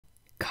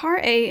Car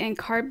A and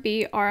car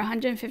B are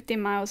 150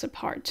 miles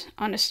apart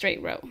on a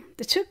straight road.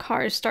 The two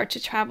cars start to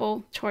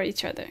travel toward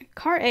each other.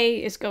 Car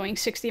A is going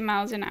 60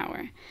 miles an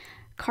hour.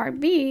 Car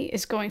B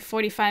is going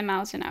 45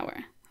 miles an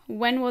hour.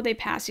 When will they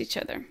pass each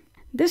other?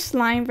 This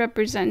line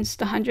represents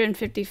the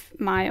 150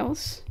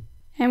 miles.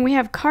 And we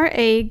have car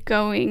A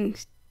going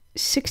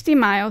 60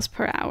 miles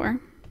per hour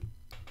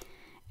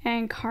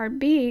and car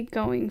B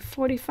going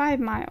 45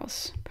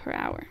 miles per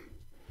hour.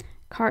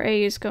 Car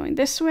A is going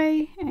this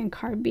way and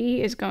car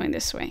B is going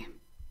this way.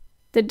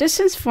 The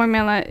distance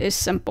formula is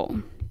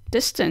simple.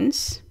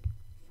 Distance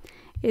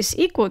is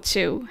equal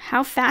to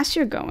how fast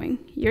you're going,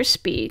 your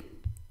speed,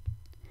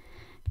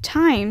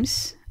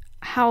 times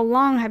how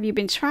long have you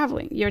been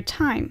traveling, your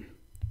time.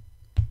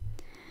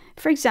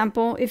 For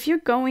example, if you're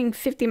going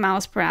 50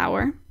 miles per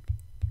hour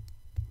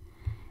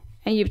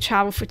and you've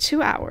traveled for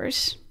 2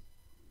 hours,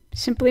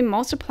 simply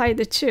multiply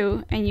the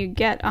two and you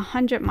get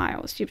 100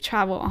 miles. You've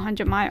traveled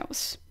 100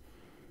 miles.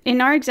 In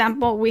our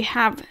example, we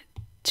have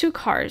two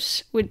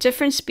cars with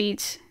different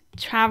speeds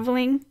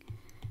traveling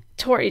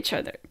toward each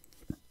other.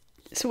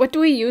 So what do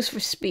we use for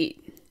speed?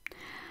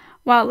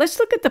 Well, let's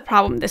look at the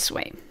problem this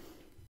way.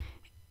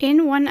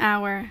 In 1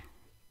 hour,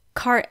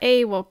 car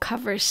A will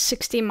cover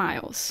 60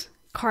 miles.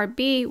 Car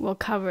B will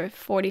cover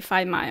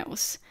 45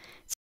 miles.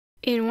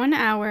 In 1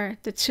 hour,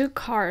 the two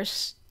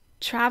cars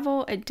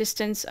travel a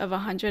distance of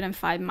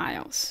 105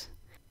 miles.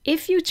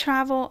 If you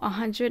travel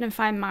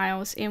 105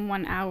 miles in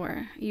 1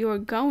 hour, you are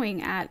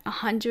going at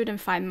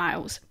 105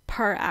 miles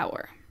per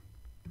hour.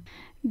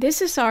 This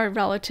is our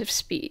relative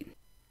speed.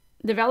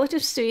 The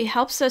relative speed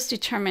helps us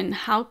determine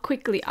how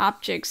quickly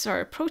objects are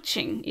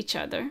approaching each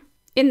other.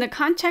 In the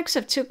context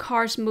of two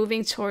cars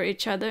moving toward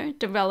each other,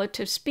 the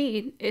relative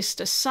speed is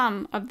the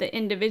sum of the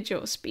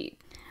individual speed.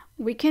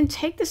 We can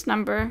take this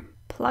number,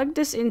 plug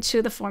this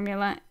into the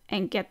formula,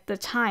 and get the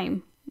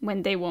time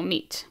when they will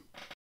meet.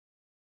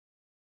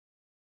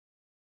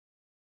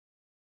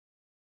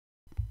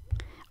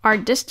 Our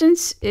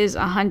distance is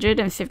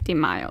 150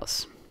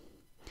 miles.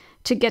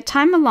 To get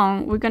time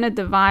alone, we're going to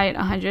divide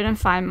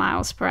 105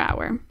 miles per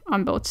hour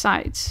on both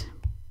sides.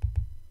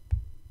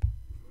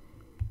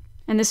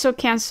 And this will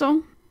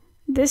cancel.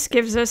 This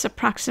gives us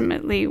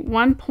approximately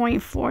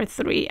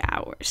 1.43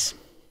 hours.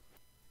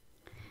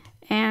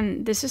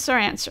 And this is our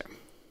answer.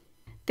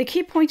 The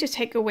key point to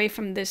take away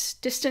from this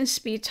distance,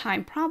 speed,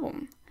 time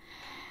problem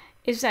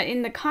is that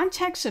in the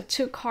context of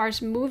two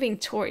cars moving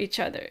toward each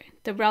other,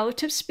 the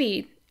relative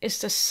speed is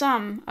the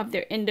sum of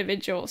their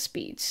individual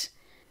speeds.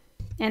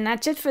 And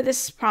that's it for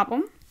this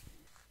problem.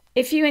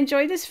 If you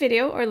enjoyed this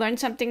video or learned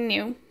something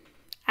new,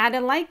 add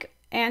a like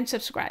and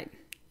subscribe.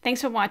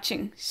 Thanks for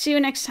watching. See you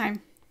next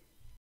time.